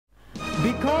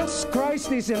Because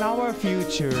Christ is in our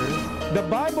future, the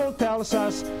Bible tells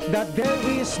us that there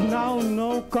is now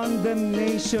no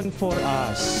condemnation for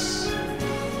us.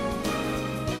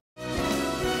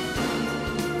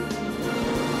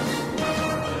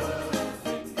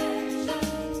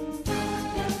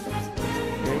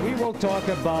 We will talk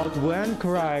about when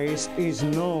Christ is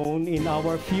known in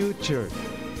our future.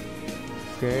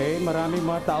 Okay, maraming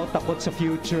mga tao takot sa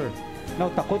future. Now,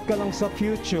 takot ka lang sa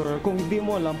future kung hindi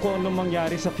mo alam kung ano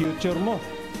mangyari sa future mo.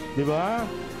 Di ba?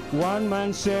 One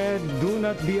man said, "Do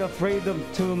not be afraid of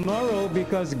tomorrow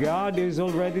because God is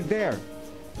already there."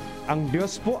 Ang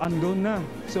Diyos po andun na.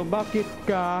 So, bakit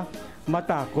ka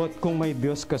matakot kung may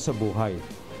Diyos ka sa buhay?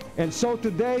 And so,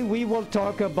 today, we will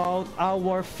talk about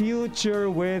our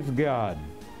future with God.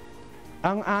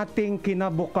 Ang ating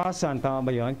kinabukasan, tama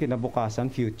ba yun? Kinabukasan,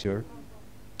 future.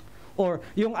 Or,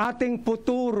 yung ating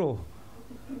futuro,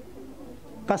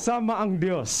 kasama ang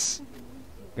Diyos.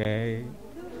 Okay?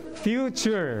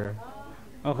 Future.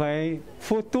 Okay?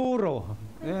 Futuro.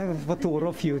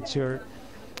 Futuro, future.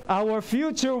 Our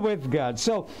future with God.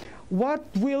 So, what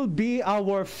will be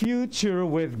our future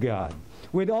with God?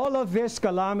 With all of these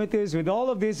calamities, with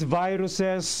all of these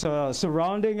viruses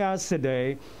surrounding us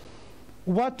today,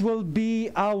 what will be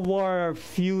our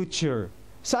future?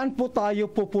 Saan po tayo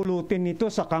pupulutin nito?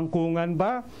 Sa kangkungan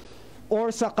ba?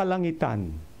 Or sa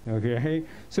kalangitan? Okay?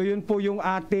 So yun po yung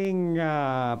ating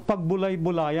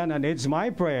pagbulay-bulayan, and it's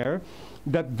my prayer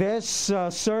that this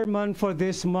sermon for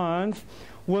this month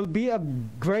will be a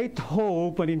great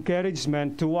hope and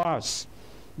encouragement to us.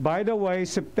 By the way,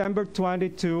 September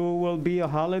 22 will be a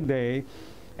holiday,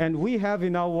 and we have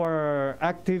in our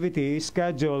activity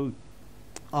schedule,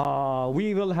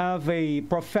 we will have a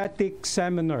prophetic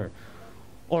seminar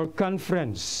or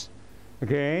conference.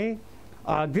 Okay?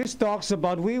 This talks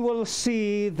about we will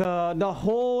see the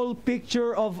whole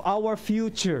picture of our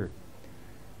future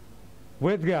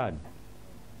with God.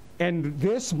 And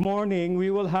this morning,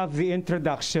 we will have the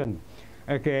introduction.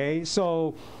 Okay?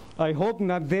 So, I hope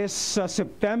that this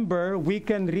September, we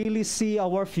can really see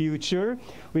our future.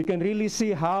 We can really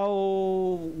see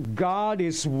how God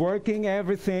is working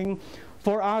everything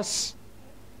for us.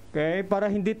 Okay? Para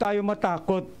hindi tayo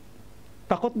matakot.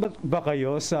 Takot ba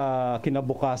kayo sa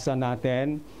kinabukasan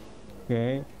natin?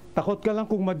 Okay? Takot ka lang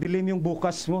kung madilim yung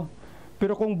bukas mo.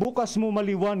 Pero kung bukas mo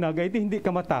maliwanag, ay hindi ka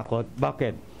matakot.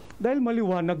 Bakit? Dahil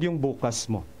maliwanag yung bukas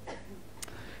mo.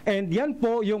 And yan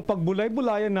po yung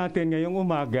pagbulay-bulayan natin ngayong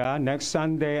umaga, next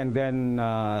Sunday, and then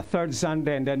third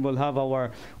Sunday, and then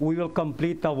we will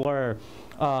complete our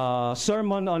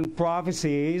sermon on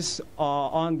prophecies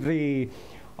on the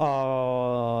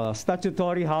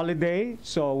statutory holiday.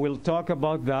 So we'll talk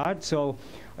about that. So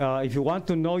if you want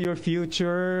to know your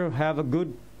future, have a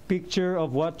good picture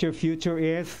of what your future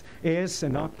is, you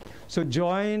know. So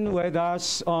join with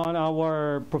us on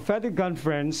our prophetic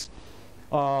conference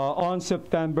on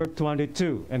September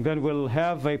 22. And then we'll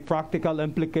have a practical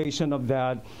implication of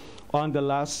that on the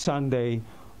last Sunday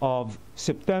of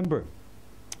September.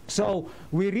 So,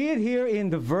 we read here in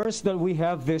the verse that we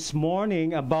have this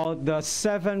morning about the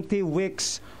 70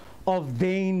 weeks of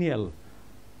Daniel.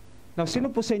 Now, sino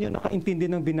po sa inyo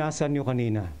nakaintindi ng binasa niyo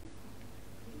kanina?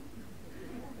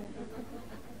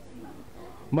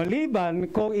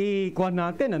 Maliban kung i-kuha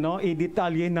natin,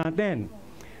 i-detalye natin.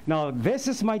 Now,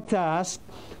 this is my task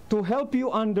to help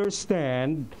you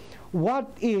understand what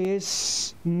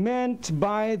is meant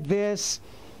by this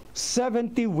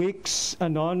 70 weeks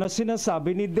na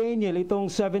sinasabi ni Daniel.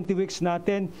 Itong 70 weeks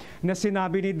natin na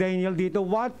sinabi ni Daniel dito.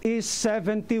 What is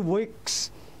 70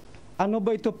 weeks? Ano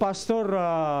ba ito, Pastor?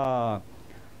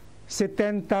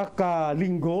 70 ka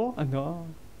linggo?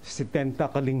 70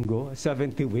 ka linggo?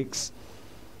 70 weeks?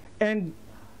 And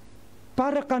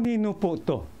para kanino po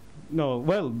ito? No,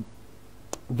 well,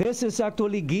 this is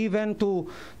actually given to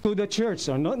the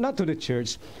church, or not to the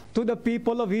church, to the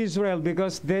people of Israel,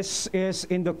 because this is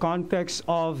in the context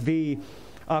of the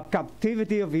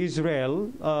captivity of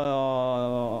Israel,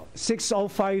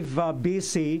 605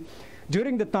 BC,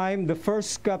 during the time, the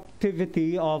first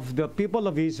captivity of the people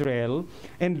of Israel,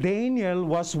 and Daniel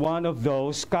was one of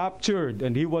those captured,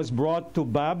 and he was brought to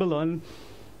Babylon,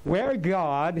 where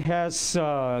God has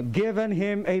given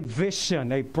him a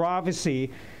vision, a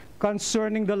prophecy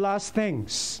concerning the last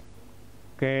things.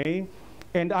 Okay?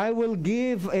 And I will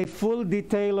give a full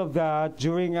detail of that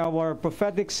during our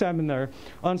prophetic seminar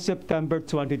on September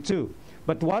 22.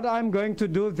 But what I'm going to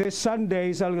do this Sunday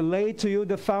is I'll lay to you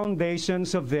the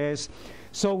foundations of this,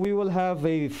 so we will have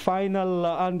a final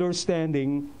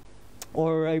understanding,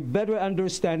 or a better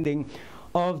understanding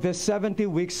of the 70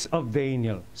 weeks of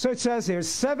Daniel. So it says here,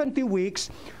 70 weeks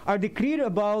are decreed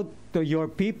about your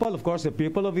people, of course, the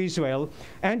people of Israel,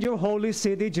 and your holy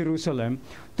city, Jerusalem,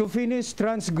 to finish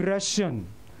transgression,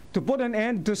 to put an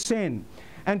end to sin,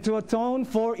 and to atone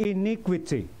for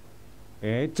iniquity,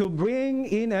 to bring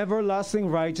in everlasting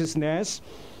righteousness,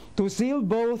 to seal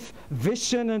both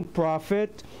vision and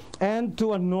prophet, and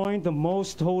to anoint the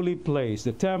most holy place,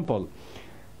 the temple.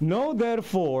 Know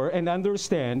therefore and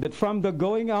understand that from the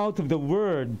going out of the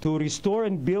word to restore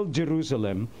and build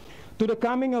Jerusalem, to the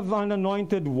coming of an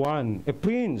anointed one, a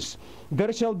prince,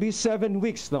 there shall be 7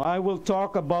 weeks. Now I will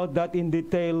talk about that in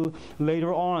detail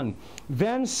later on.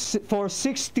 Then for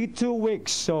 62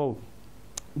 weeks, so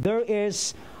there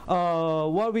is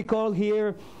what we call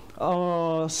here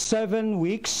 7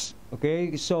 weeks.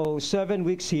 Okay, so 7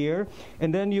 weeks here,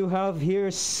 and then you have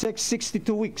here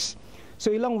 62 weeks.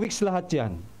 So ilang weeks lahat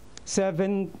yan?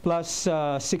 7 plus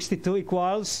 62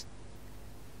 equals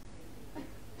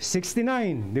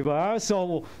 69, di ba?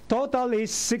 So total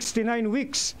is 69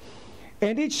 weeks.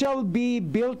 And it shall be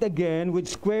built again with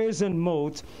squares and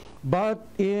moats, but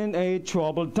in a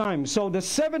troubled time. So the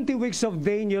 70 weeks of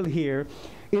Daniel here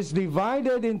is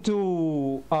divided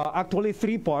into actually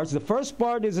 3 parts. The first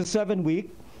part is a 7-week.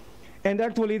 And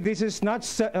actually, this is not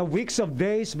weeks of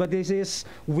days, but this is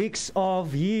weeks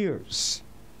of years.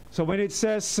 So when it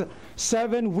says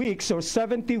 7 weeks or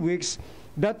 70 weeks,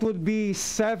 that would be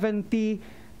 70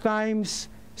 times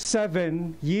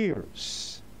 7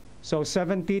 years. So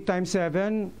 70 times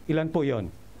 7, ilan po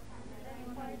yon?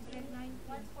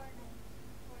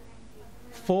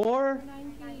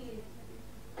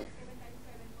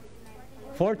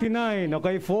 49.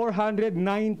 Okay,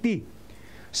 490.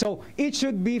 So it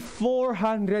should be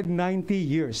 490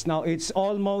 years. Now it's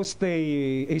almost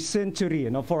a century,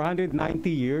 490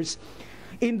 years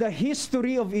in the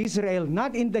history of Israel,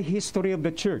 not in the history of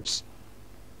the church.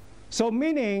 So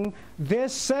meaning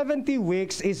this 70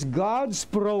 weeks is God's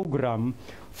program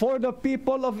for the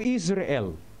people of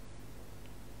Israel.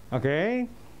 Okay?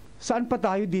 Saan pa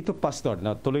tayo dito, Pastor?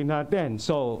 Na tuloy natin.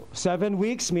 So 7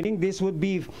 weeks, meaning this would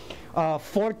be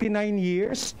 49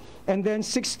 years. And then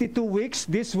 62 weeks,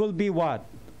 this will be what?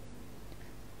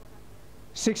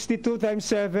 62 times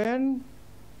 7,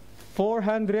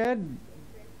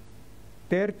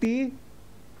 430.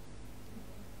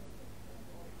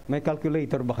 May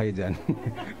calculator ba kayo dyan?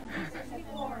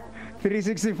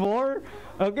 364?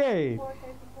 Okay.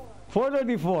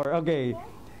 434. Okay.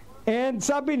 And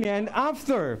sabi niya, and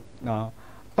after,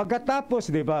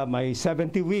 pagkatapos, di ba, may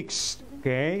 70 weeks.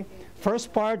 Okay?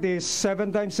 First part is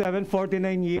 7 times 7,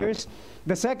 49 years.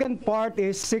 The second part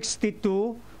is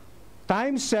 62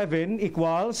 times 7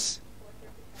 equals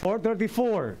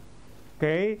 434.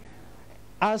 Okay?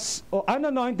 As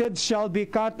unanointed shall be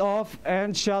cut off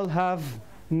and shall have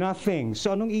nothing.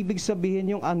 So anong ibig sabihin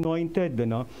yung anointed,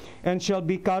 and shall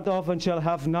be cut off and shall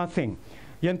have nothing?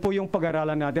 Yan po yung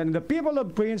pag-aralan natin. The people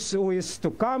of Prince who is to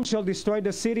come shall destroy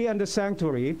the city and the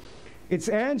sanctuary. Its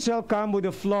end shall come with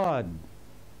a flood.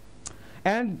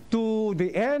 And to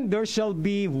the end there shall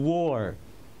be war.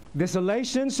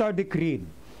 Desolations are decreed.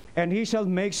 And he shall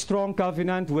make strong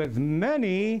covenant with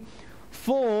many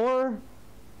for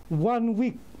 1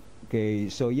 week. Okay,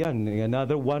 so yan,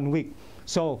 another 1 week.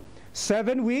 So,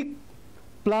 7 week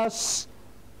plus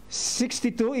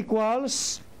 62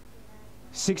 equals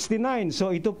 69.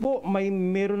 So ito po,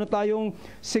 meron na tayong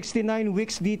 69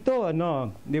 weeks dito,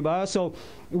 di ba? So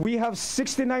we have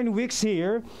 69 weeks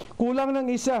here, kulang ng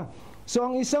isa. So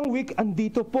ang isang week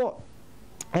andito po.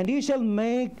 And he shall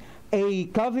make a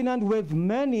covenant with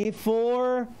many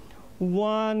for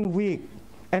 1 week.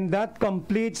 And that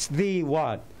completes the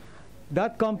what?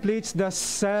 That completes the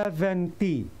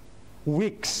 70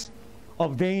 weeks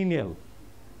of Daniel.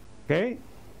 Okay?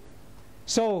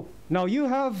 So now you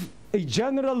have a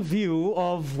general view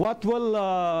of what will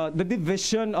the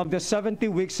division of the 70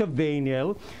 weeks of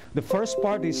Daniel. The first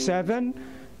part is 7,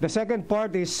 the second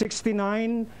part is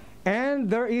 69, and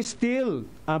there is still,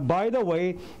 by the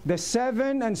way, the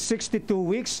 7 and 62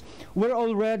 weeks were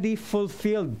already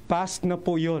fulfilled. Past na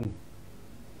po yun.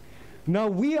 Now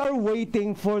we are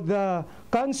waiting for the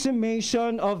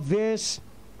consummation of this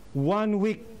 1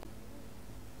 week,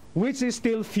 which is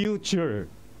still future.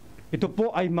 Ito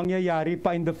po ay mangyayari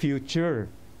pa in the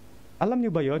future. Alam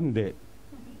niyo ba yon? Hindi.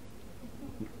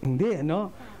 Hindi,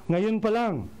 no? Ngayon pa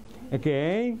lang.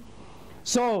 Okay?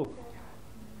 So,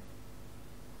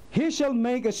 he shall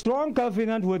make a strong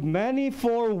covenant with many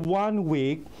for 1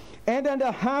 week and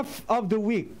a half of the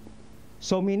week.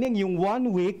 So, meaning yung 1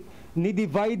 week,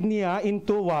 ni-divide niya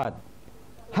into what?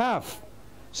 Half.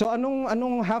 So,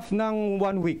 anong half ng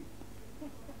 1 week?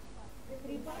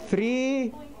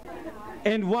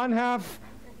 3.5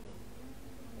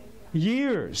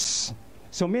 years.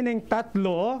 So meaning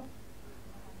 3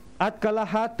 at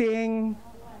kalahating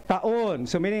taon.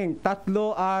 So meaning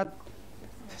 3 at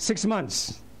 6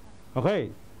 months.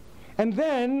 Okay. And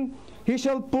then, he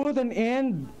shall put an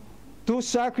end to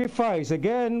sacrifice.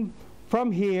 Again,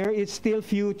 from here, it's still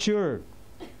future.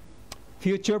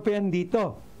 Future pa yan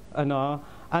dito.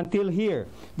 Until here.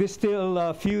 This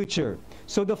still future.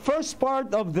 So the first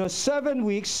part of the 7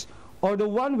 weeks, or the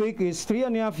 1 week is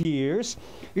 3.5 years.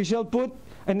 He shall put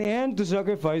an end to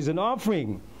sacrifice and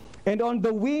offering. And on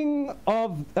the wing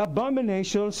of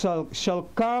abomination shall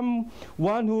come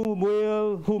one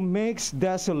who makes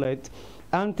desolate,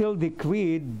 until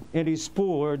decreed and is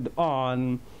poured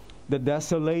on the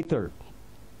desolator.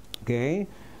 Okay?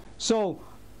 So,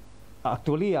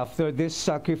 actually, after this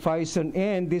sacrifice and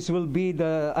end, this will be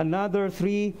another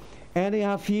 3.5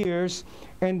 years,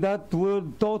 and that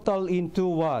would total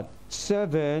into what?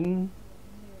 7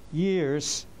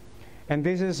 years. And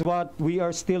this is what we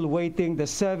are still waiting, the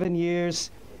 7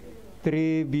 years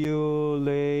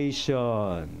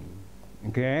tribulation.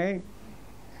 Okay?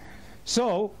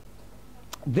 So,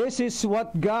 this is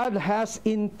what God has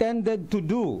intended to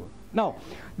do. Now,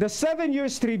 the 7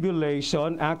 years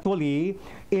tribulation actually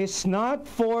is not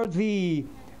for the,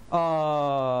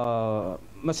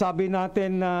 masabi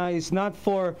natin na is not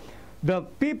for the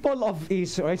people of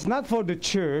Israel, it's not for the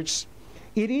church.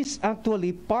 It is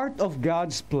actually part of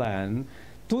God's plan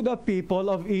to the people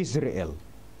of Israel.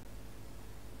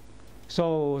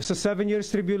 So, sa 7 years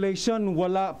tribulation,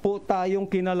 wala po tayong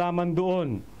kinalaman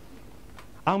doon.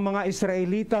 Ang mga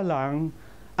Israelita lang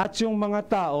at yung mga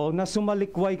tao na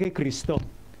sumalikway kay Kristo.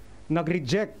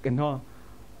 Nag-reject,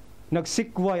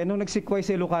 nagsikway. Anong nagsikway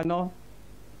sa Ilocano?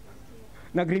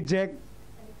 Nag-reject.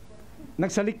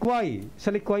 Nagsalikway.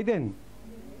 Salikway din.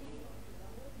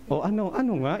 O ano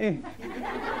nga eh?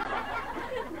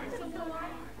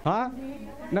 Ha?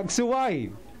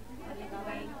 Nagsuway.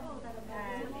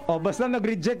 O basta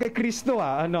nag-reject kay Kristo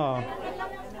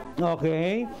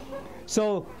Okay?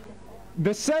 So,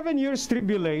 the 7 years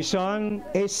tribulation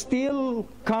is still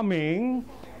coming,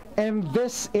 and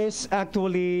this is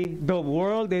actually the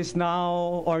world is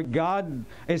now, or God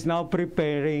is now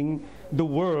preparing the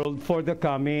world for the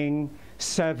coming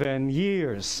 7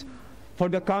 years, for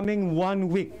the coming 1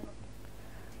 week.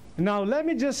 Now, let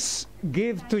me just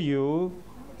give to you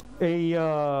a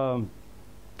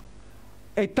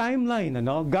timeline,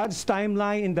 God's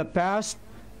timeline in the past,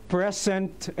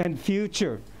 present, and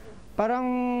future. Parang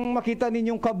makita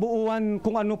ninyong kabuuan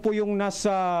kung ano po yung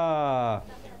nasa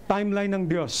timeline ng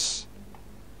Diyos.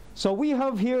 So we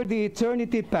have here the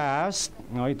eternity past.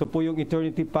 Ito po yung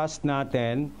eternity past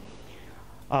natin.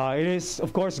 It is,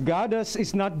 of course, God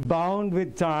is not bound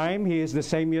with time. He is the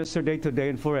same yesterday, today,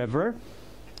 and forever.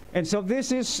 And so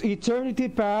this is eternity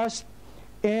past,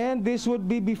 and this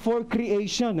would be before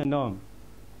creation.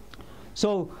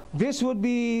 So this would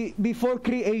be before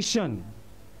creation.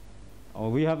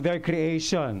 We have their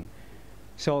creation.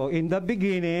 So, in the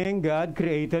beginning, God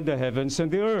created the heavens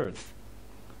and the earth.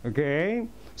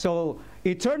 Okay? So,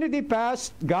 eternity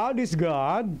past, God is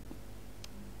God.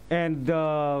 And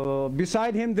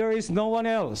beside Him, there is no one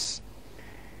else.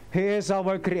 He is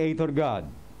our Creator God.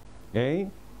 Okay?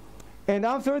 And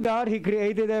after that, He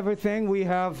created everything. We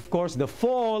have, of course, the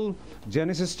fall.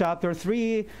 Genesis chapter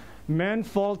 3, men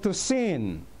fall to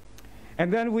sin.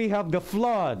 And then we have the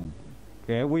flood.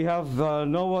 Okay, we have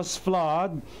Noah's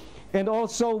flood, and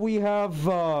also we have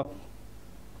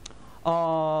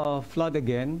flood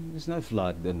again. It's not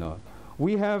flood,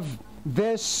 We have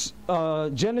this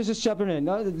Genesis chapter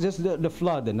 9, just the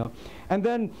flood, And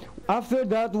then after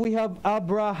that we have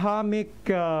Abrahamic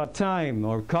time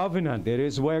or covenant. It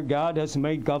is where God has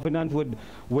made covenant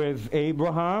with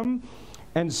Abraham,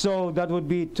 and so that would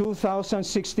be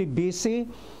 2060 BC.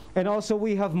 And also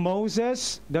we have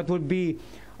Moses. That would be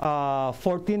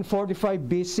 1445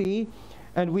 BC,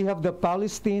 and we have the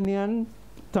Palestinian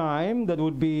time, that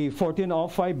would be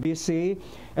 1405 BC,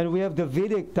 and we have the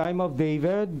Vedic time of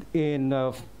David in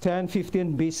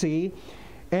 1015 BC,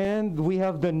 and we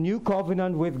have the new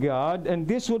covenant with God, and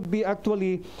this would be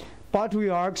actually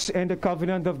patriarchs and the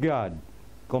covenant of God.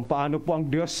 Kung paano po ang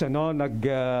Diyos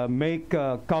nag-make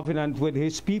covenant with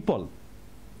His people.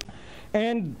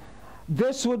 And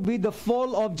this would be the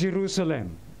fall of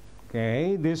Jerusalem.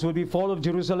 Okay, this would be fall of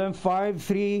Jerusalem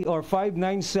 597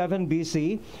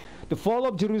 BC. The fall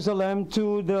of Jerusalem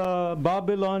to the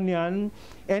Babylonian,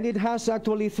 and it has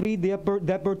actually 3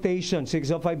 deportations,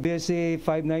 605 BC,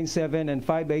 597, and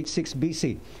 586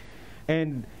 BC.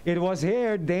 And it was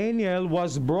here Daniel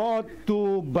was brought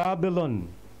to Babylon.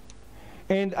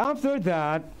 And after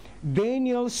that,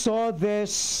 Daniel saw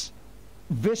this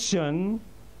vision,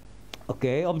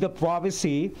 okay, of the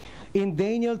prophecy in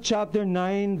Daniel chapter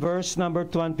 9, verse number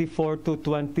 24 to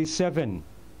 27.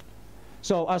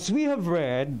 So, as we have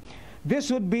read, this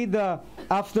would be the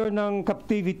after ng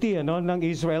captivity, ng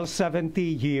Israel, 70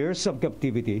 years of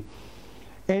captivity.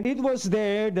 And it was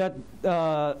there that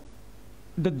the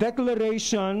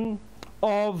declaration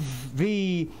of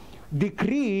the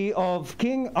decree of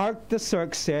King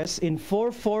Artaxerxes in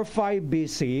 445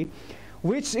 BC,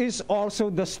 which is also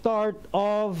the start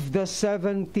of the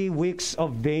 70 weeks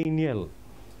of Daniel.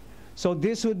 So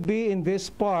this would be, in this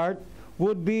part,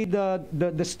 would be the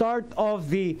start of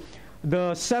the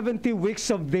 70 weeks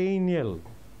of Daniel,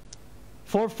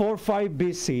 445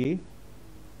 BC,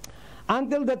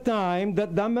 until the time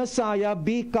that the Messiah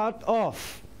be cut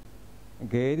off.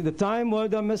 Okay, the time where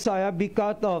the Messiah be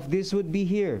cut off, this would be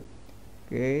here.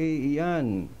 Okay,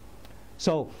 yan.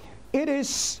 So, it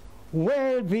is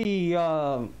where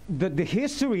the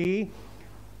history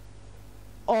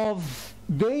of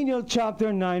Daniel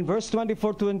chapter 9, verse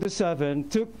 24 to 27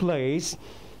 took place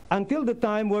until the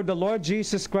time where the Lord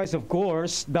Jesus Christ, of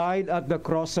course, died at the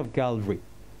cross of Calvary.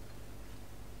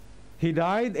 He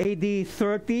died AD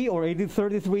 30 or AD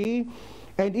 33,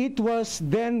 and it was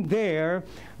then there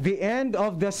the end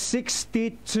of the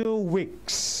 62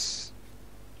 weeks.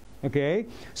 Okay?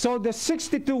 So the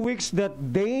 62 weeks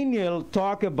that Daniel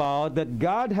talked about, that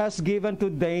God has given to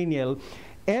Daniel,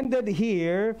 ended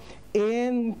here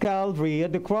in Calvary,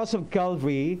 at the cross of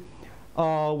Calvary,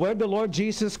 where the Lord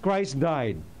Jesus Christ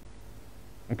died.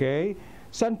 Okay?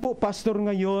 Saan po, Pastor,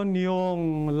 ngayon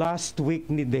yung last week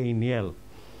ni Daniel?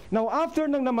 Now, after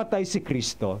nang namatay si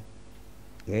Kristo,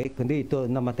 okay, kundi ito,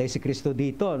 namatay si Kristo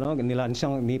dito, no? Nilan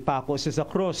siyang nipako siya sa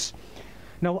cross.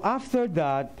 Now, after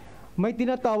that, may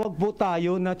tinatawag po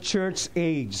tayo na church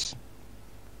age.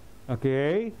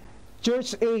 Okay?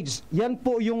 Church age, yan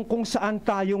po yung kung saan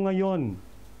tayo ngayon.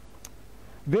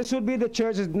 This would be the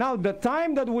church. Now, the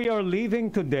time that we are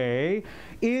living today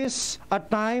is a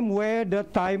time where the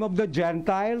time of the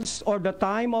Gentiles or the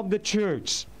time of the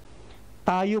church.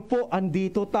 Tayo po,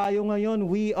 andito tayo ngayon.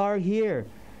 We are here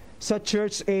sa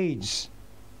church age.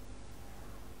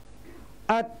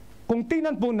 At kung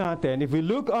tingnan po natin, if we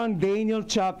look on Daniel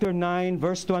chapter 9,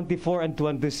 verse 24 and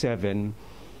 27,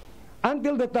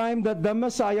 until the time that the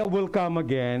Messiah will come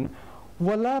again,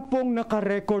 wala pong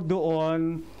nakarecord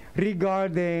doon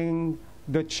regarding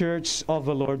the church of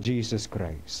the Lord Jesus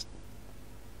Christ.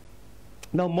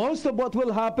 Now, most of what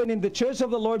will happen in the church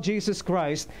of the Lord Jesus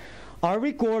Christ are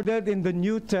recorded in the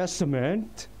New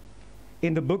Testament,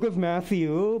 in the book of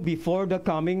Matthew, before the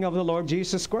coming of the Lord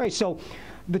Jesus Christ. So,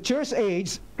 the church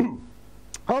age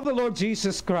of the Lord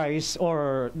Jesus Christ,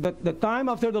 or the time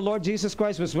after the Lord Jesus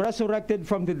Christ was resurrected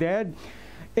from the dead,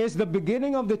 is the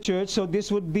beginning of the church. So this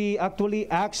would be actually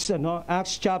Acts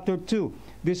chapter 2.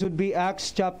 This would be Acts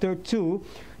chapter 2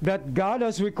 that God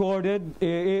has recorded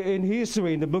in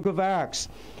history, in the book of Acts.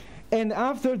 And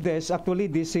after this, actually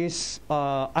this is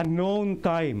unknown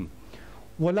time.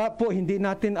 Wala po, hindi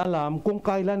natin alam kung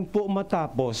kailan po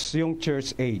matapos yung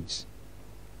church age.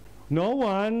 No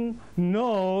one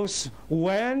knows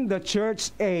when the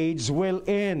church age will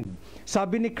end.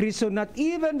 Sabi ni Kristo, not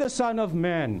even the Son of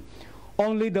Man,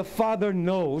 only the Father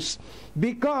knows,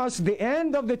 because the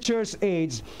end of the church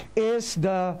age is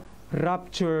the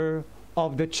rapture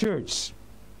of the church.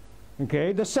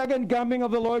 Okay, the second coming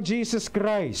of the Lord Jesus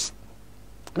Christ.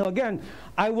 Now again,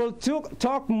 I will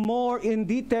talk more in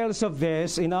details of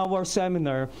this in our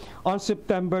seminar on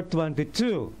September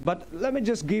 22. But let me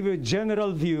just give you a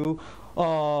general view,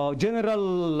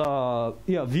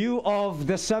 view of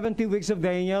the 70 weeks of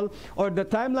Daniel, or the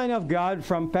timeline of God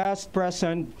from past,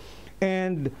 present,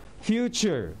 and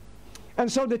future. And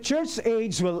so the church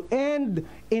age will end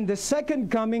in the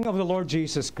second coming of the Lord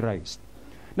Jesus Christ.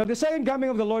 Now the second coming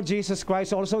of the Lord Jesus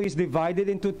Christ also is divided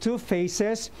into two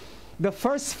phases. The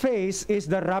first phase is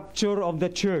the rapture of the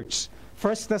church.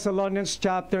 1 Thessalonians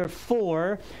chapter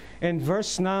 4 and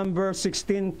verse number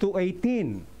 16 to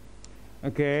 18.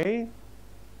 Okay?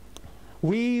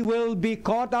 We will be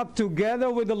caught up together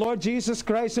with the Lord Jesus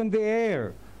Christ in the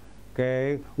air.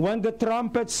 Okay? When the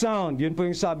trumpet sound, yun po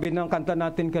yung sabi ng kanta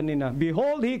natin kanina.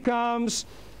 Behold, He comes,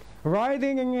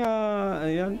 riding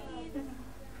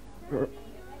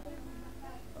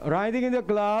riding in the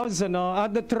clouds,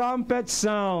 at the trumpet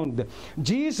sound,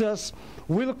 Jesus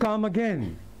will come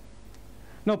again.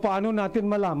 Now, paano natin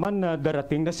malaman na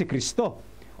darating na si Kristo?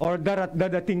 Or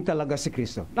dadating talaga si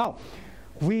Kristo? Now,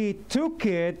 we took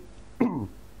it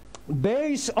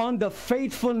based on the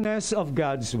faithfulness of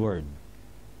God's Word.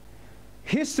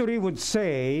 history would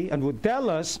say and would tell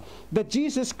us that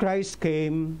Jesus Christ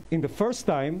came in the first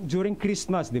time during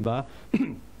Christmas, di ba?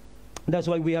 That's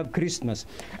why we have Christmas.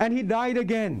 And He died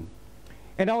again.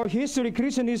 And our history,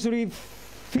 Christian history,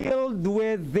 filled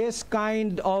with this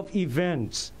kind of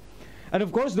events. And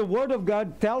of course, the Word of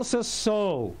God tells us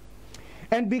so.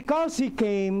 And because He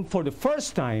came for the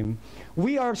first time,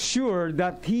 we are sure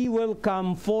that He will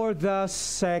come for the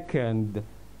second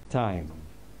time.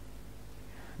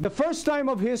 The first time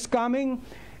of His coming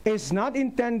is not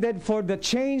intended for the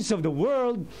change of the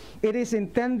world. It is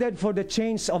intended for the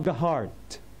change of the heart.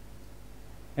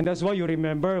 And that's why you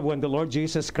remember when the Lord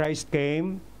Jesus Christ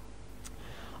came,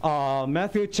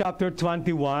 Matthew chapter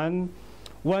 21,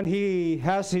 when He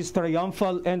has His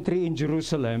triumphal entry in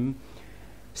Jerusalem,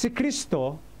 si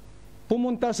Kristo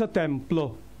pumunta sa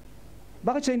templo.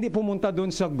 Bakit siya hindi pumunta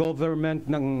doon sa government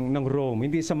ng Rome,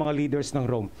 hindi sa mga leaders ng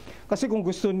Rome? Kasi kung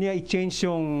gusto niya i-change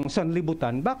yung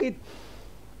sanlibutan, bakit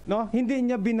hindi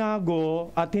niya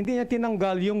binago at hindi niya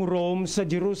tinanggal yung Rome sa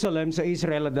Jerusalem, sa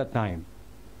Israel at that time?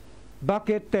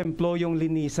 Bakit templo yung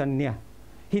linisan niya?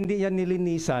 Hindi niya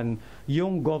nilinisan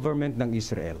yung government ng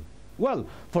Israel. Well,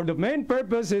 for the main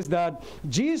purpose is that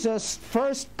Jesus'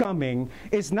 first coming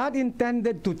is not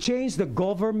intended to change the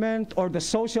government or the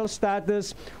social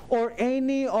status or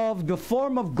any of the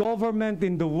form of government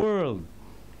in the world.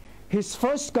 His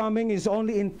first coming is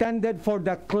only intended for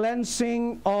the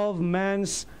cleansing of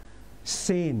man's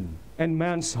sin and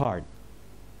man's heart.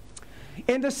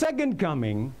 In the second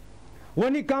coming,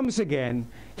 when He comes again,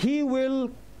 He will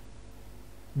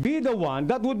be the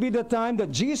one, that would be the time that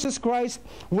Jesus Christ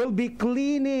will be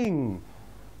cleaning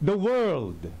the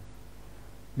world.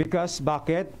 Because,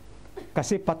 bakit?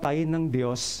 Kasi patayin ng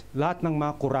Diyos lahat ng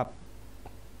mga kurap.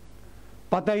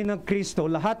 Patayin ng Kristo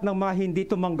lahat ng mga hindi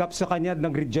tumanggap sa Kanya at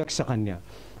nag-reject sa Kanya.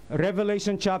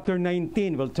 Revelation chapter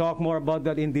 19, we'll talk more about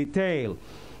that in detail.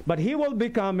 But He will be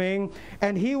coming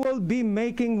and He will be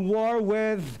making war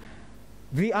with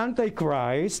the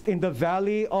Antichrist in the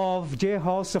valley of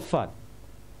Jehoshaphat,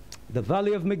 the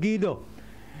valley of Megiddo.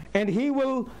 And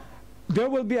there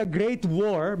will be a great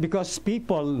war because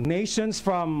people, nations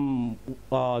from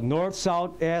north,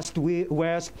 south, east,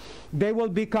 west, they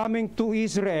will be coming to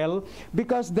Israel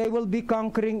because they will be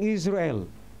conquering Israel.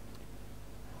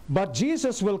 But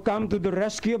Jesus will come to the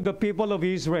rescue of the people of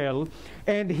Israel,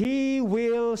 and He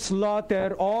will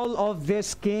slaughter all of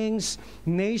these kings,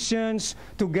 nations,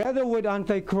 together with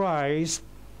Antichrist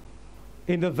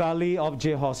in the valley of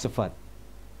Jehoshaphat.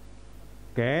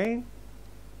 Okay?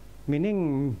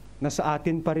 Meaning, nasa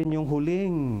atin pa rin yung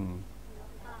huling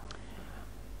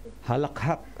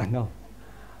halakhak.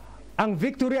 Ang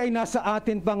victory ay nasa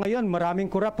atin pa ngayon.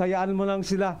 Maraming kurap, hayaan mo lang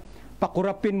sila.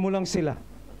 Pakurapin mo lang sila.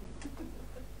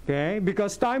 Okay?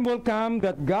 Because time will come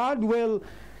that God will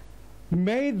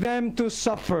make them to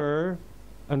suffer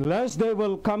unless they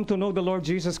will come to know the Lord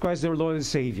Jesus Christ, their Lord and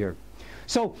Savior.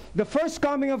 So, the first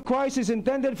coming of Christ is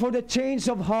intended for the change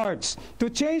of hearts, to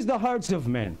change the hearts of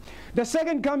men. The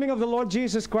second coming of the Lord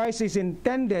Jesus Christ is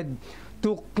intended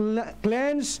to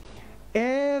cleanse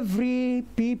every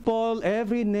people,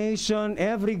 every nation,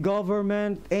 every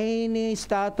government, any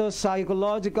status,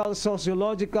 psychological,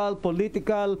 sociological,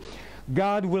 political.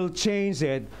 God will change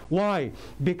it. Why?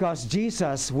 Because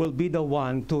Jesus will be the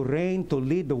one to reign, to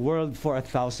lead the world for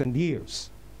 1,000 years.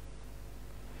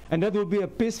 And that will be a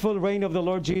peaceful reign of the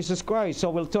Lord Jesus Christ. So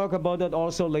we'll talk about that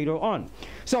also later on.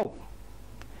 So,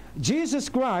 Jesus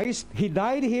Christ, He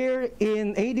died here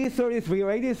in AD 33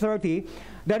 or AD 30.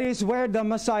 That is where the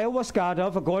Messiah was cut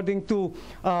off according to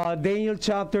Daniel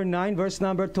chapter 9, verse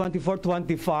number 24,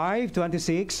 25,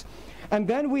 26. And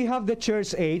then we have the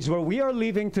church age where we are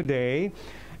living today.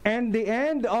 And the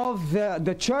end of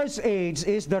the church age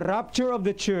is the rapture of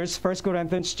the church, 1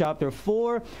 Corinthians chapter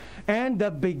 4, and the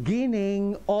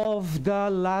beginning of the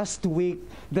last week,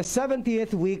 the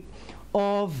 70th week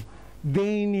of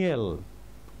Daniel.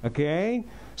 Okay?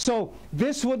 So,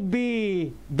 this would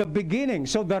be the beginning.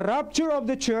 So, the rapture of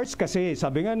the church, kasi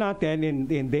sabi nga natin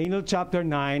in Daniel chapter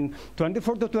 9,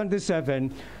 24 to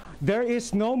 27, there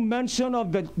is no mention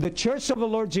of the church of the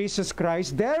Lord Jesus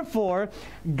Christ. Therefore,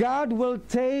 God will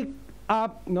take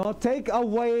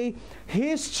away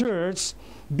His church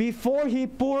before He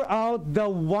before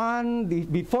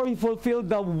He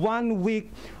fulfilled the 1 week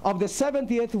of the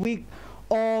 70th week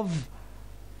of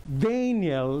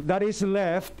Daniel that is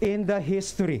left in the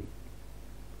history.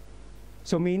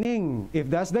 So meaning,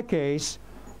 if that's the case,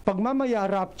 pag mamaya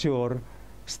rapture,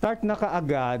 start na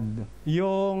kaagad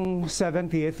yung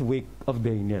 70th week of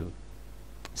Daniel.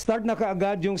 Start na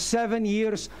kaagad yung 7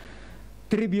 years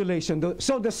tribulation.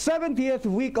 So the 70th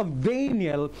week of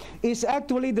Daniel is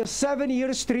actually the 7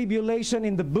 years tribulation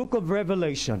in the book of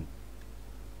Revelation.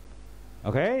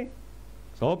 Okay?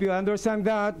 So hope you understand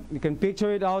that. You can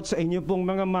picture it out sa inyo pong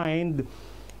mga mind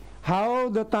how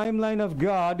the timeline of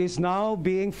God is now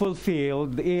being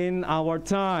fulfilled in our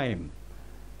time.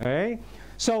 Okay?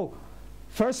 So,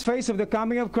 first phase of the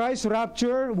coming of Christ,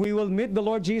 rapture, we will meet the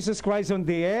Lord Jesus Christ on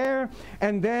the air,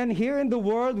 and then here in the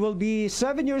world will be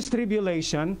 7 years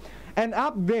tribulation, and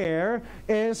up there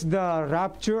is the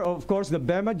rapture, of course, the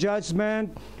Bema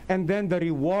judgment, and then the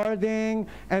rewarding,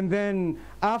 and then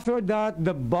after that,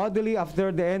 the bodily,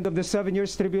 after the end of the 7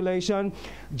 years tribulation,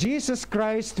 Jesus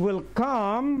Christ will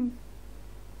come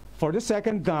for the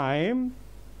second time,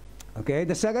 okay,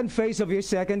 the second phase of His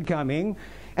second coming.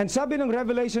 And sabi ng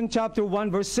Revelation chapter 1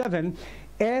 verse 7,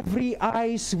 every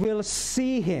eyes will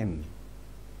see Him.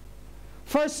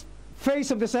 First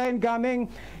phase of the second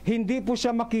coming, hindi po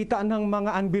siya makita ng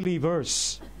mga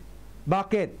unbelievers.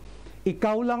 Bakit?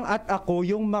 Ikaw lang at ako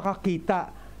yung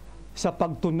makakita sa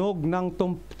pagtunog ng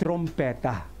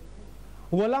trompeta.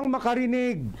 Walang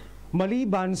makarinig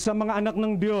maliban sa mga anak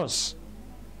ng Diyos.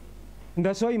 And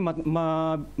that's why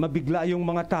mabigla yung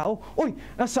mga tao. Uy,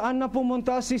 nasaan na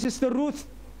pumunta si Sister Ruth?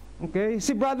 Okay?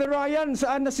 Si Brother Ryan,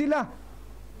 saan na sila?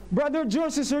 Brother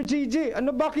George, Sister Gigi,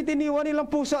 bakit iniwan nilang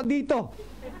pusa dito?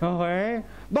 Okay?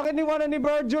 Bakit iniwanan ni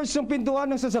Brother George yung pintuan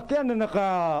ng sasakyan na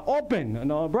naka-open?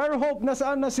 Brother Hope,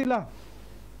 nasaan na sila?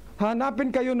 Hanapin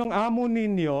kayo ng amo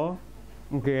ninyo.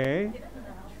 Okay?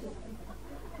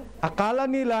 Akala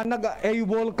nila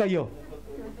nag-AWOL kayo.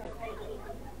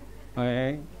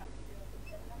 Okay?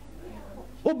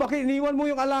 O bakit iniwan mo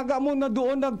yung alaga mo na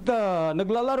doon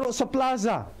naglalaro sa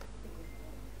plaza?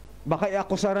 Baka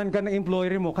iakusaran ka ng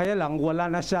employer mo, kaya lang wala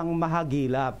na siyang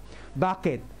mahagilap.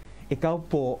 Bakit? Ikaw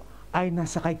po ay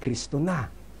nasa kay Kristo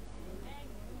na.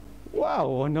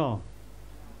 Wow, ano?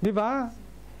 Di ba?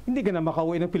 Hindi ka na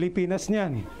makauwi ng Pilipinas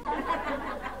niyan.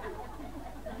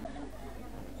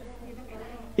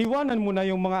 Iwanan mo na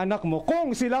yung mga anak mo.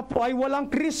 Kung sila po ay walang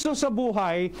Kristo sa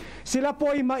buhay, sila po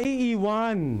ay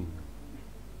maiiwan.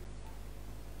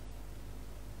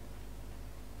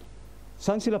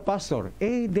 Saan sila, Pastor?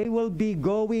 They will be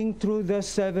going through the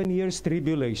 7 years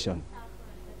tribulation.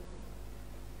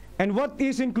 And what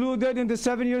is included in the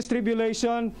 7 years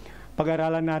tribulation?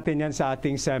 Pag-aralan natin yan sa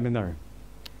ating seminar.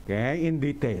 Okay? In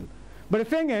detail. But the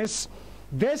thing is,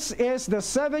 this is the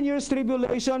 7 years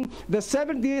tribulation, the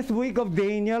 70th week of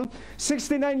Daniel.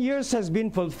 69 years has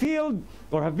been fulfilled,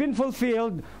 or have been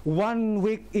fulfilled. 1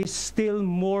 week is still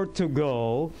more to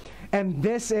go. And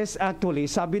this is actually,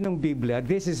 sabi ng Biblia,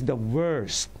 this is the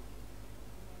worst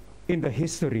in the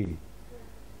history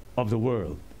of the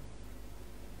world.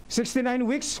 69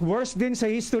 weeks, worse din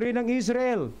sa history ng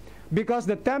Israel. Because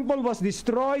the temple was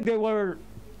destroyed, they were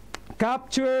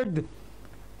captured,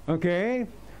 okay?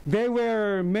 They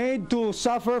were made to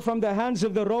suffer from the hands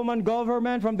of the Roman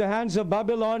government, from the hands of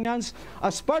Babylonians,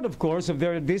 as part, of course, of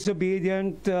their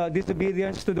disobedience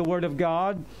to the Word of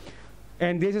God.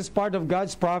 And this is part of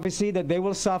God's prophecy that they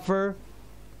will suffer.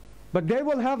 But they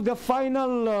will have the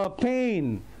final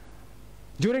pain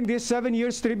during this 7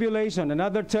 years tribulation.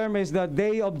 Another term is the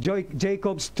day of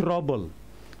Jacob's trouble.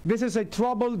 This is a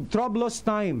troublous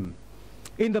time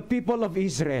in the people of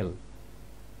Israel.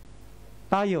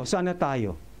 Tayo, saan na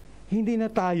tayo? Hindi na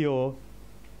tayo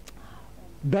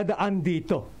dadaan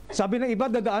dito. Sabi ng iba,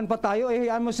 dadaan pa tayo.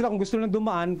 Hayaan mo sila kung gusto lang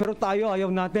dumaan, pero tayo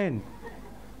ayaw natin.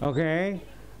 Okay?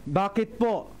 Bakit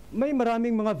po? May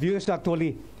maraming mga views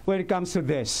actually when it comes to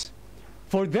this.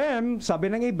 For them, sabi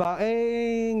ng iba,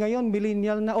 ngayon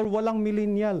millennial na or walang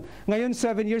millennial. Ngayon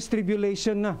 7 years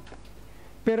tribulation na.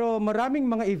 Pero maraming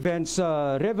mga events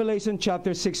sa Revelation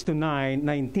chapter 6 to 19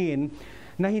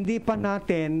 na hindi pa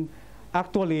natin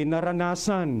actually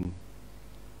naranasan.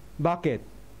 Bakit?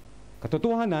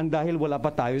 Katotohanan dahil wala pa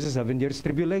tayo sa 7 years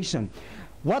tribulation.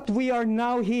 What we are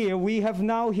now here, we have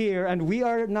now here, and we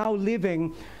are now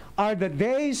living are the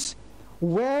days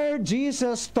where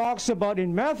Jesus talks about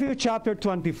in Matthew chapter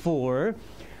 24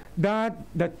 that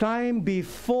the time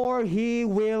before He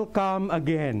will come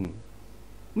again.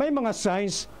 May mga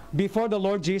signs before the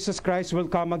Lord Jesus Christ will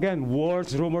come again.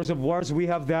 Wars, rumors of wars, we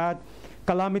have that.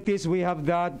 Calamities, we have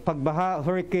that. Pagbaha,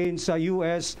 hurricane sa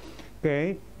US,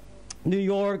 okay? New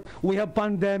York, we have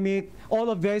pandemic.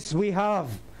 All of this we have.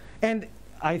 And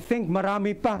I think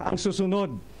marami pa ang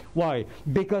susunod. Why?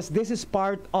 Because this is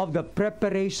part of the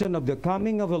preparation of the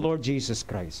coming of the Lord Jesus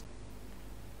Christ.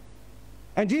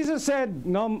 And Jesus said,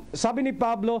 no, sabi ni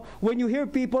Pablo, when you hear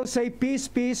people say peace,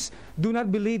 peace, do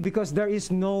not believe because there is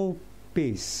no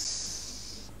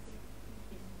peace.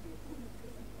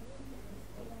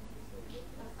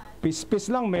 Pis-pis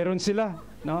lang, meron sila.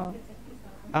 No?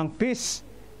 Ang pis.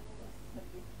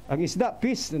 Ang isda,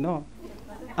 pis. No?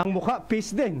 Ang mukha,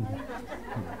 pis din.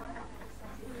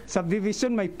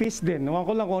 Subdivision, may peace din. Nawan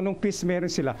ko lang kung anong peace meron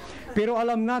sila. Pero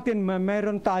alam natin,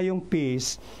 meron tayong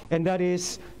peace, and that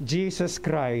is Jesus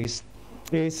Christ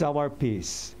is our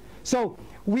peace. So,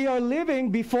 we are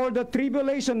living before the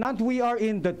tribulation. Not we are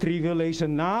in the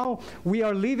tribulation now. We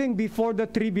are living before the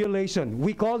tribulation.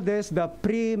 We call this the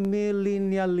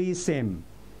premillennialism.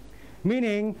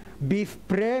 Meaning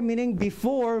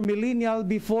before millennial,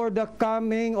 before the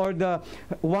coming or the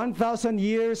 1,000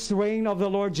 years reign of the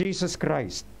Lord Jesus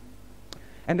Christ.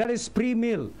 And that is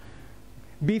pre-mill.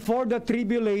 Before the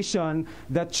tribulation,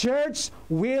 the church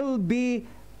will be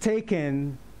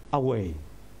taken away.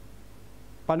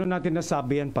 Paano natin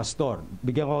nasabi yan, Pastor?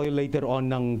 Bigyan ko kayo later on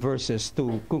ng verses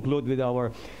to conclude with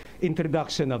our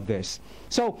introduction of this.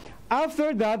 So,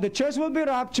 after that, the church will be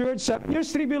raptured, 7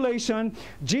 years tribulation,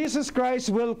 Jesus Christ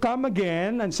will come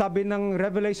again, and sabi ng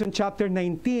Revelation chapter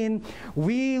 19,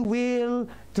 we will,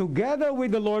 together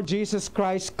with the Lord Jesus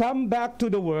Christ, come back to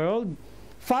the world,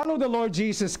 follow the Lord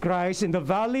Jesus Christ in the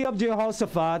valley of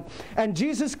Jehoshaphat, and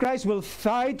Jesus Christ will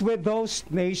fight with those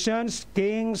nations,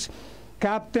 kings,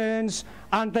 captains,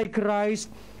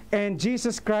 Antichrist, and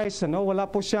Jesus Christ, wala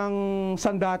po siyang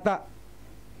sandata.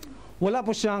 Wala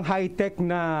po siyang high-tech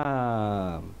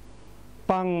na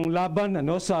panglaban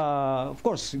of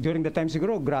course, during the time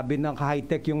siguro, grabe na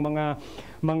high-tech yung mga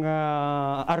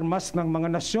armas ng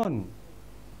mga nasyon.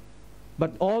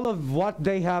 But all of what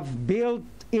they have built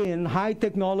in high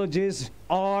technologies,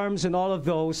 arms, and all of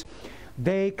those,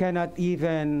 they cannot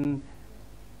even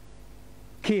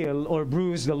kill or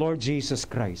bruise the Lord Jesus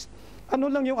Christ. Ano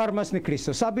lang yung armas ni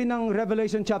Kristo? Sabi ng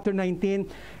Revelation chapter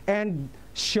 19, and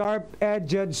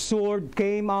sharp-edged sword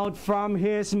came out from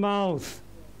His mouth.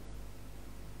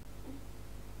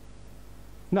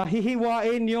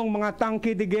 Nahihiwain yung mga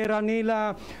tangke de gera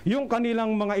nila, yung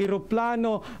kanilang mga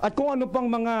eroplano, at kung ano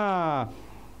pang mga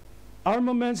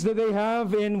armaments that they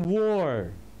have in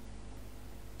war.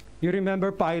 You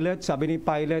remember Pilate? Sabi ni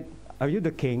Pilate, are you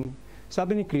the king?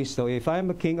 Sabi ni Kristo, if I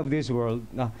am a king of this world,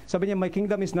 sabi niya, my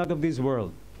kingdom is not of this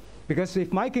world. Because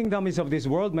if my kingdom is of this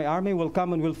world, my army will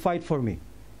come and will fight for me.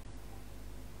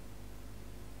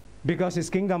 Because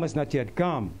His kingdom has not yet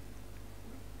come.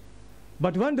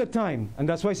 But when the time, and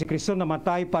that's why si Kristo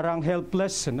namatay parang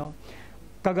helpless,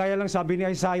 kagaya lang sabi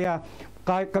ni Isaiah,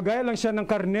 kagaya lang siya ng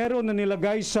karnero na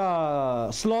nilagay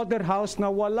sa slaughterhouse na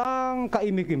walang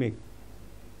kaimik-imik.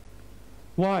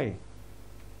 Why?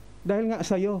 Dahil nga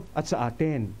sa iyo at sa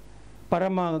atin. Para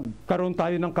magkaroon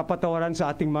tayo ng kapatawaran sa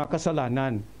ating mga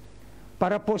kasalanan.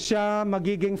 Para po siya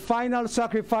magiging final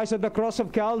sacrifice at the cross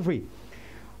of Calvary.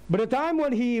 But the time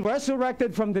when He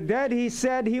resurrected from the dead, He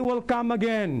said He will come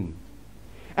again.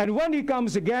 And when He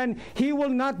comes again, He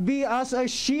will not be as a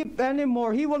sheep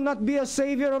anymore. He will not be a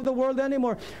savior of the world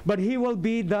anymore. But He will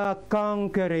be the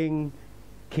conquering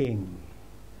King.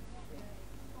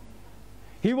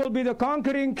 He will be the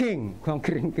conquering King.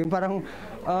 Conquering King, parang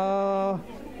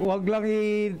wag lang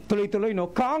ituloy-tuloy,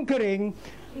 Conquering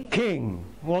King.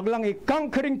 Wag lang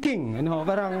conquering King.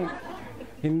 Parang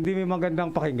hindi may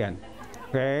magandang pakinggan.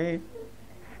 Okay?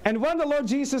 And when the Lord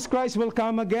Jesus Christ will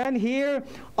come again here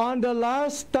on the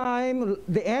last time,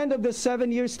 the end of the 7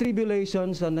 years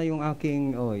tribulation, sana yung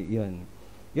aking, yun.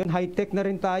 Yun, high-tech na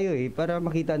rin tayo para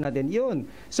makita natin. Yun.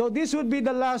 So this would be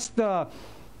the last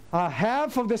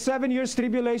half of the 7 years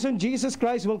tribulation. Jesus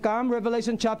Christ will come,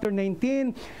 Revelation chapter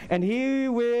 19, and He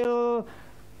will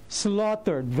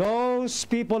slaughter those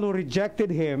people who rejected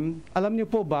Him. Alam niyo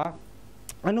po ba,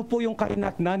 ano po yung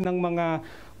kainatnan ng mga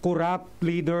corrupt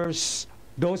leaders,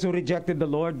 those who rejected the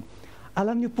Lord?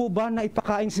 Alam niyo po ba na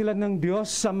ipakain sila ng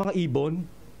Diyos sa mga ibon?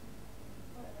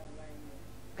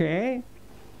 Okay?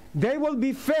 They will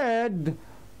be fed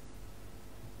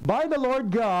by the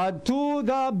Lord God to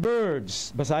the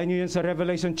birds. Basahin niyo yun sa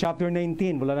Revelation chapter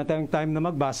 19. Wala na tayong time na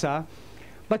magbasa.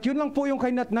 But yun lang po yung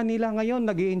kainatnan nila ngayon.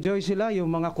 Nag-i-enjoy sila, yung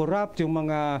mga corrupt, yung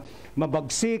mga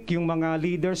mabagsik, yung mga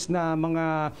leaders na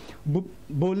mga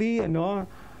bully,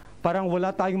 parang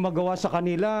wala tayong magawa sa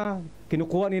kanila.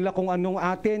 Kinukuha nila kung anong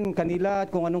atin, kanila, at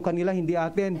kung anong kanila, hindi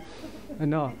atin.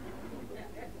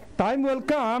 Time will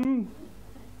come,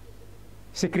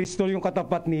 si Kristo yung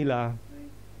katapat nila.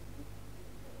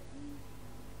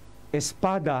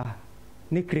 Espada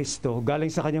ni Kristo,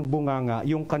 galing sa kanyang bunganga,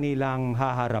 yung kanilang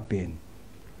haharapin.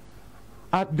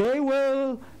 At they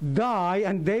will die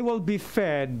and they will be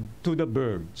fed to the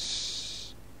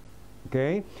birds.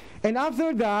 Okay? And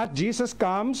after that, Jesus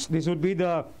comes. This would be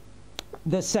the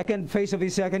the second phase of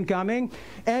His second coming,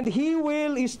 and He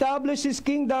will establish His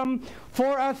kingdom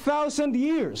for 1,000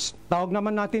 years. Tawag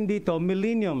naman natin dito,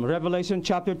 millennium, Revelation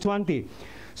chapter 20.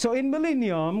 So in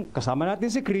millennium, kasama natin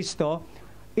si Kristo,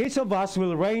 each of us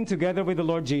will reign together with the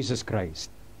Lord Jesus Christ.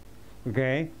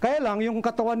 Okay? Kaya lang, yung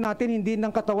katawan natin, hindi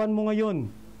ng katawan mo ngayon.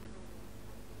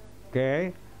 Okay?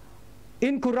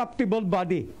 Incorruptible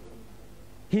body.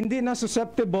 Hindi na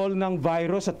susceptible ng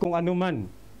virus at kung ano man.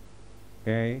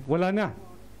 Okay? Wala na.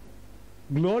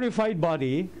 Glorified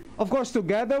body. Of course,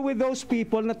 together with those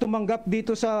people na tumanggap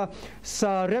dito sa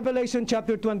Revelation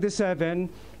chapter 27,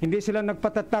 hindi sila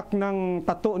nagpatatak ng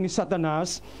tato ni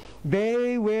Satanas.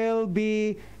 They will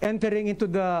be entering into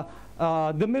the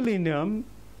millennium.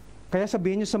 Kaya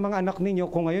sabihin nyo sa mga anak ninyo,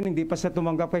 kung ngayon hindi pa sila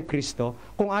tumanggap kay Kristo,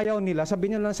 kung ayaw nila,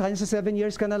 sabihin nyo lang sa kanya, sa 7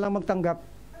 years ka na lang magtanggap.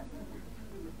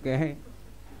 Okay?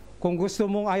 Kung gusto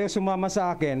mong ayaw sumama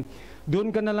sa akin, doon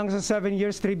ka na lang sa 7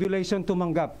 years tribulation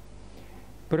tumanggap.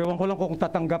 Pero ewan ko lang kung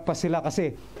tatanggap pa sila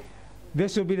kasi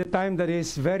this will be the time that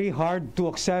is very hard to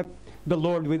accept the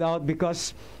Lord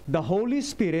because the Holy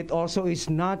Spirit also is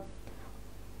not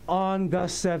on the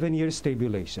 7 years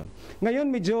tribulation. Ngayon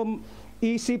medyo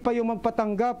easy pa yung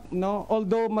magpatanggap, no?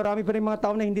 Although marami pa rin mga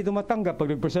tao na hindi tumatanggap pag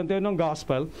nag-present tayo ng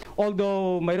gospel,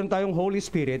 although mayroon tayong Holy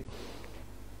Spirit.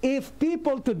 If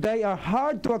people today are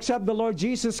hard to accept the Lord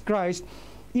Jesus Christ,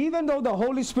 even though the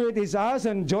Holy Spirit is us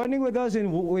and joining with us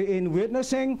in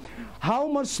witnessing, how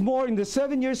much more in the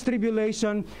 7 years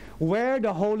tribulation where the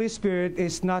Holy Spirit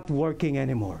is not working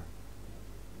anymore?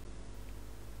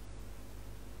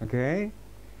 Okay?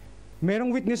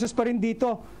 Merong witnesses pa rin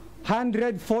dito,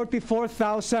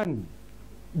 144,000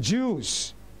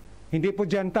 Jews. Hindi po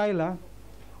Gentile, ha?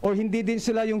 Or hindi din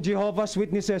sila yung Jehovah's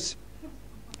Witnesses.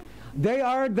 They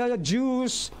are the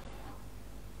Jews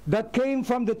that came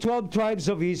from the 12 tribes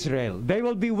of Israel. They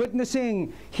will be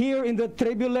witnessing here in the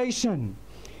tribulation.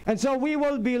 And so we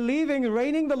will be living,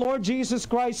 reigning the Lord Jesus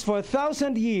Christ for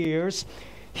 1,000 years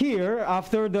here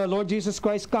after the Lord Jesus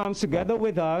Christ comes together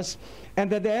with us. And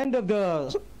at the end of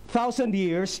the 1,000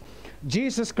 years,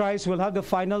 Jesus Christ will have the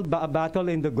final battle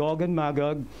in the Gog and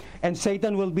Magog, and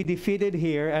Satan will be defeated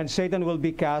here, and Satan will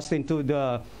be cast into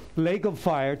the lake of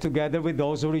fire together with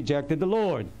those who rejected the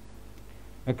Lord.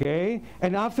 Okay?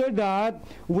 And after that,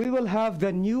 we will have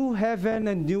the new heaven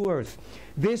and new earth.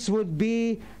 This would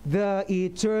be the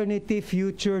eternity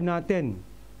future natin.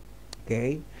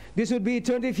 Okay? This would be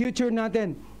eternity future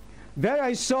natin. There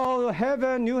I saw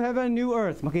heaven, new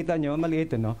earth. Makita nyo?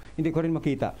 Maliit, no? Hindi ko rin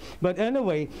makita. But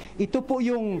anyway, ito po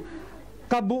yung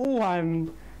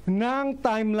kabuuan ng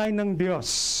timeline ng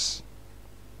Diyos.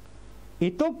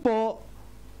 Ito po,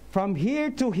 from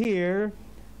here to here,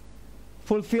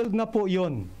 fulfilled na po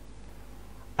yun.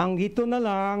 Ang ito na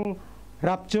lang,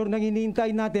 rapture na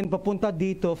hinihintay natin, papunta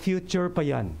dito, future pa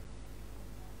yan.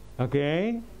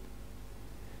 Okay?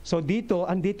 So dito,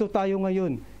 andito tayo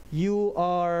ngayon. You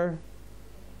are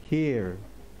here.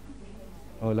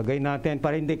 O, lagay natin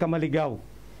para hindi ka maligaw.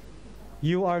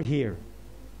 You are here.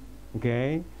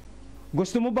 Okay?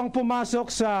 Gusto mo bang pumasok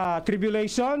sa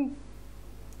tribulation?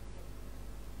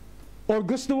 Or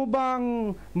gusto mo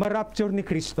bang ma-rapture ni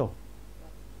Kristo?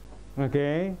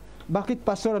 Okay? Bakit,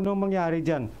 Pastor, anong mangyari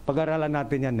dyan? Pag-aralan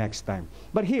natin yan next time.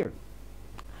 But here,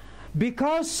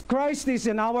 because Christ is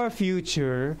in our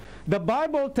future, the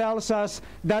Bible tells us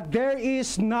that there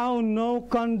is now no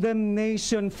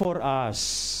condemnation for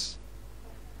us.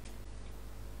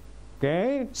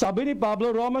 Okay? Sabi ni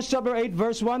Pablo, Romans chapter 8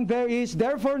 verse 1, there is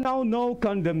therefore now no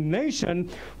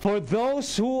condemnation for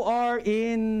those who are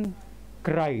in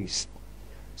Christ.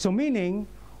 So meaning,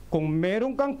 kung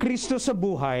meron kang Kristo sa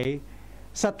buhay,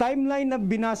 sa timeline na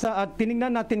binasa at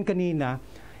tinignan natin kanina,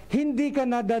 hindi ka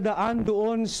nadadaan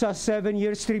doon sa 7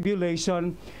 years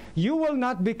tribulation. You will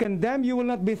not be condemned. You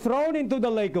will not be thrown into the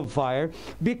lake of fire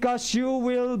because you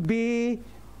will be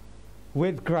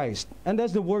with Christ. And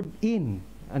that's the word in.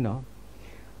 Ano?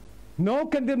 No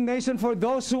condemnation for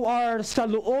those who are sa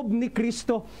loob ni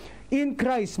Kristo. In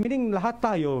Christ, meaning lahat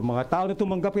tayo, mga tao na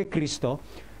tumanggap kay Kristo,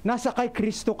 nasa kay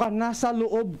Kristo ka, nasa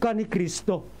loob ka ni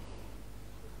Kristo.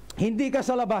 Hindi ka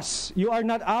sa labas. You are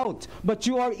not out, but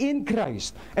you are in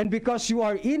Christ. And because you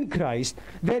are in Christ,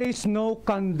 there is no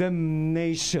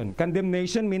condemnation.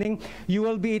 Condemnation meaning you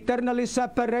will be eternally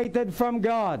separated from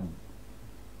God.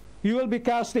 You will be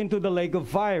cast into the lake of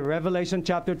fire. Revelation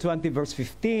chapter 20 verse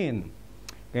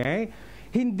 15. Okay?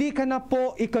 Hindi ka na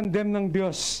po i-condemn ng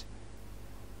Diyos.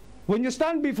 When you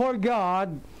stand before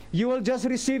God, you will just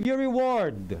receive your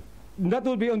reward. That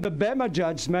will be on the Bema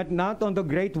judgment, not on the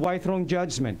great white throne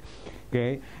judgment.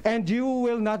 Okay? And you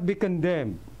will not be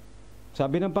condemned.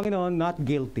 Sabi ng Panginoon, not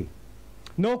guilty.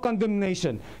 No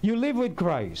condemnation. You live with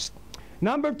Christ.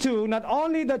 Number two, not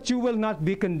only that you will not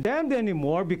be condemned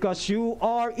anymore because you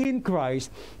are in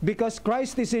Christ, because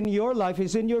Christ is in your life,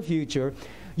 is in your future,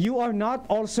 you are not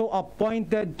also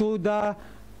appointed to the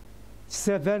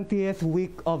 70th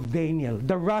week of Daniel,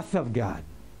 the wrath of God.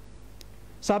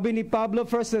 Sabi ni Pablo,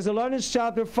 1 Thessalonians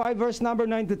chapter 5, verse number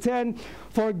 9 to 10,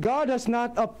 for God has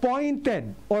not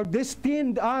appointed or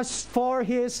destined us for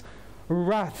His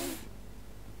wrath.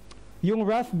 Yung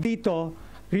wrath dito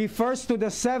refers to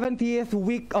the 70th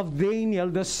week of Daniel,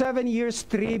 the 7 years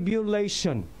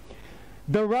tribulation.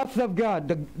 The wrath of God,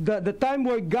 the time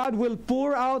where God will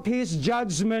pour out His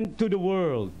judgment to the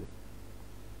world.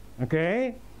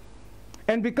 Okay?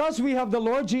 And because we have the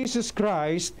Lord Jesus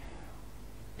Christ,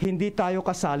 hindi tayo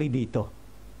kasali dito.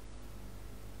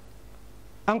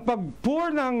 Ang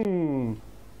pagpour ng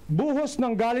buhos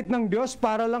ng galit ng Diyos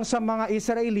para lang sa mga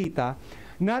Israelita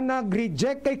na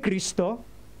nag-reject kay Kristo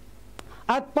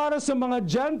at para sa mga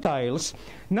Gentiles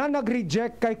na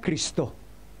nag-reject kay Kristo.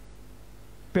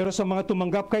 Pero sa mga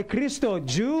tumanggap kay Kristo,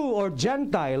 Jew or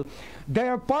Gentile, they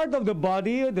are part of the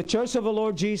body, the church of the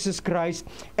Lord Jesus Christ,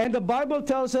 and the Bible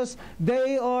tells us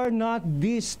they are not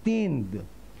destined.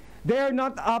 They are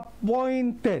not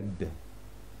appointed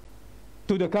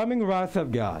to the coming wrath of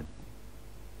God.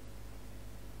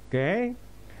 Okay?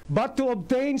 But to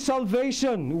obtain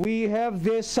salvation, we have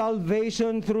this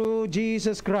salvation through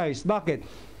Jesus Christ. Bakit?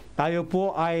 Tayo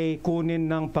po ay kunin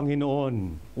ng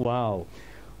Panginoon. Wow.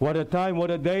 What a time, what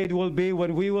a day it will be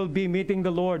when we will be meeting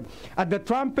the Lord. At the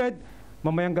trumpet,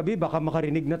 mamayang gabi, baka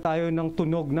makarinig na tayo ng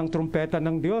tunog ng trumpeta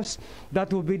ng Diyos.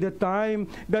 That will be the time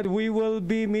that we will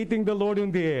be meeting the Lord in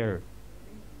the air.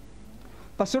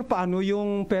 Pastor, paano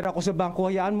yung pera ko sa bangko?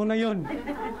 Hayaan mo na yun.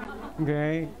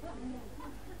 Okay?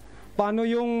 Paano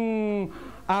yung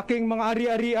aking mga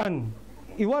ari-arian?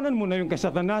 Iwanan mo na yung kay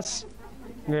Satanas.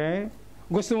 Okay?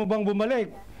 Gusto mo bang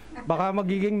bumalik? Baka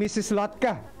magiging Mrs. Lot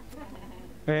ka.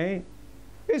 Okay?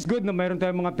 It's good na mayroon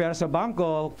tayong mga pera sa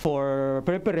bangko for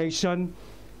preparation,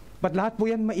 but lahat po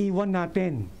yan maiwan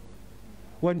natin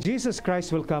when Jesus Christ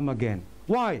will come again.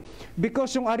 Why?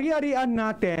 Because yung ari-arian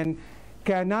natin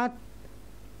cannot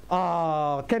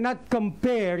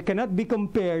be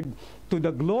compared to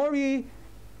the glory,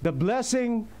 the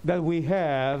blessing that we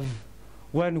have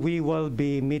when we will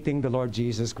be meeting the Lord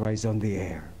Jesus Christ on the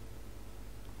air.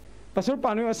 Pastor,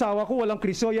 paano yung asawa ko? Walang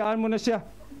Kristo, yaan mo na siya.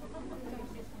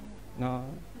 No.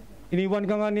 Iniwan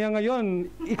ka nga niya ngayon,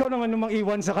 ikaw naman namang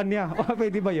iwan sa kanya. O,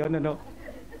 pwede ba yun? Ano?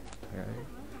 Okay.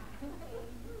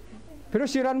 Pero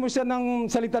siran mo siya ng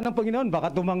salita ng Panginoon,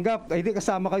 baka tumanggap, hindi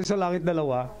kasama kayo sa langit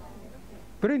dalawa.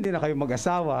 Pero hindi na kayo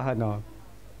mag-asawa. Ano?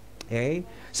 Okay?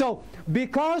 So,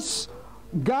 because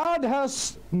God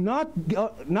has not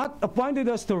appointed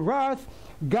us to wrath,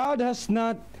 God has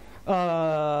not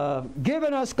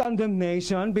given us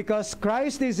condemnation because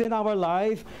Christ is in our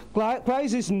life.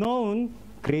 Christ is known,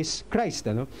 Christ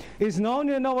is known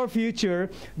in our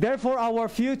future. Therefore, our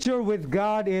future with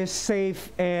God is safe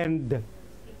and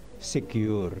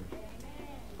secure.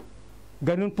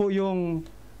 Ganun po yung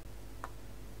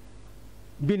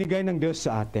binigay ng Diyos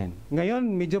sa atin. Ngayon,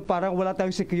 medyo parang wala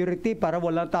tayong security, para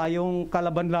wala tayong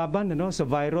kalaban-laban sa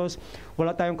virus,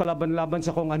 wala tayong kalaban-laban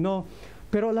sa kung ano.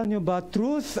 Pero alam nyo ba,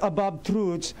 truth above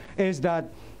truths is that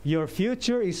your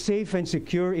future is safe and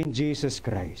secure in Jesus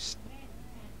Christ.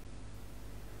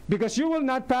 Because you will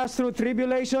not pass through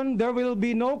tribulation, there will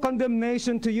be no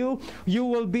condemnation to you. You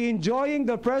will be enjoying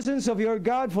the presence of your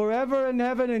God forever in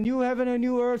heaven and new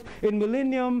earth, in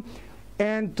millennium,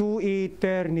 and to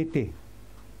eternity.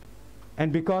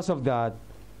 And because of that,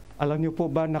 alam nyo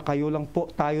po ba na tayo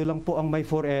lang po ang may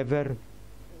forever?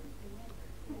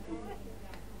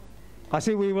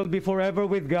 Kasi we will be forever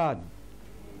with God.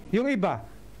 Yung iba,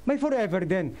 may forever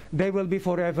din. They will be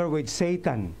forever with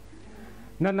Satan,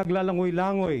 na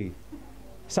naglalangoy-langoy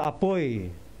sa apoy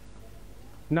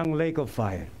ng lake of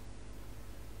fire.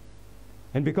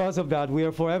 And because of that, we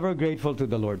are forever grateful to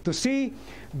the Lord. To see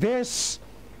this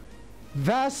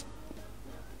vast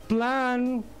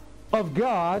plan of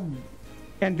God,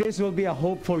 and this will be a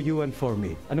hope for you and for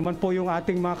me. Ano man po yung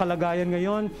ating mga kalagayan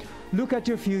ngayon, look at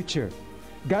your future.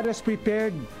 God has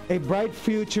prepared a bright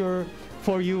future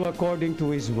for you according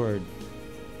to His Word.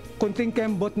 Kunting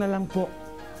kembot na lang po.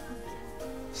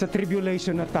 Sa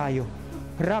tribulation na tayo.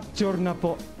 Rapture na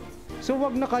po. So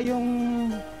wag na kayong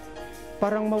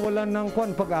parang mawalan ng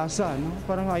pag-asa. No?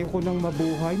 Parang ayoko nang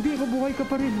mabuhay. Hindi, mabuhay ka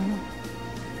pa rin. No?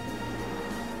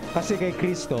 Kasi kay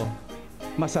Kristo,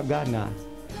 masagana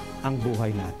ang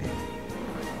buhay natin.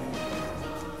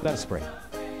 Let's pray.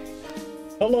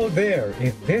 Hello there.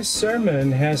 If this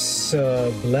sermon has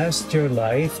blessed your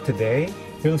life today,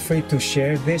 feel free to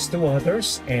share this to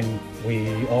others, and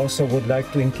we also would like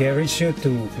to encourage you to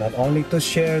not only to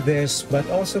share this but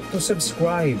also to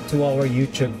subscribe to our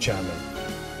YouTube channel.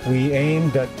 We aim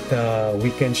that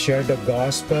we can share the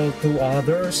gospel to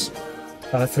others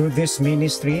through this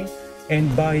ministry, and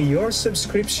by your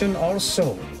subscription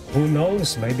also, who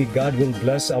knows, maybe God will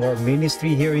bless our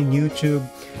ministry here in YouTube,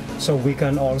 so we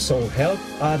can also help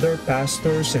other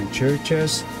pastors and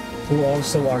churches who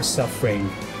also are suffering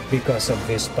because of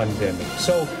this pandemic.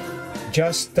 So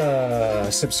just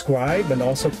subscribe and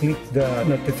also click the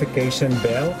notification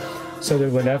bell so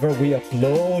that whenever we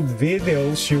upload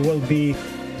videos, you will be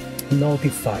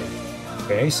notified.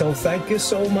 Okay, so thank you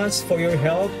so much for your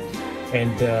help,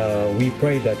 and we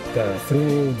pray that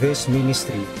through this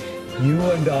ministry, you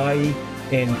and I,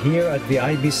 and here at the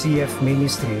IBCF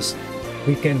Ministries,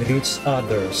 we can reach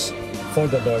others for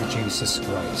the Lord Jesus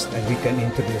Christ, and we can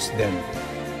introduce them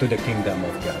to the kingdom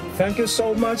of God. Thank you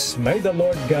so much. May the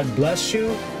Lord God bless you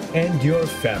and your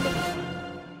family.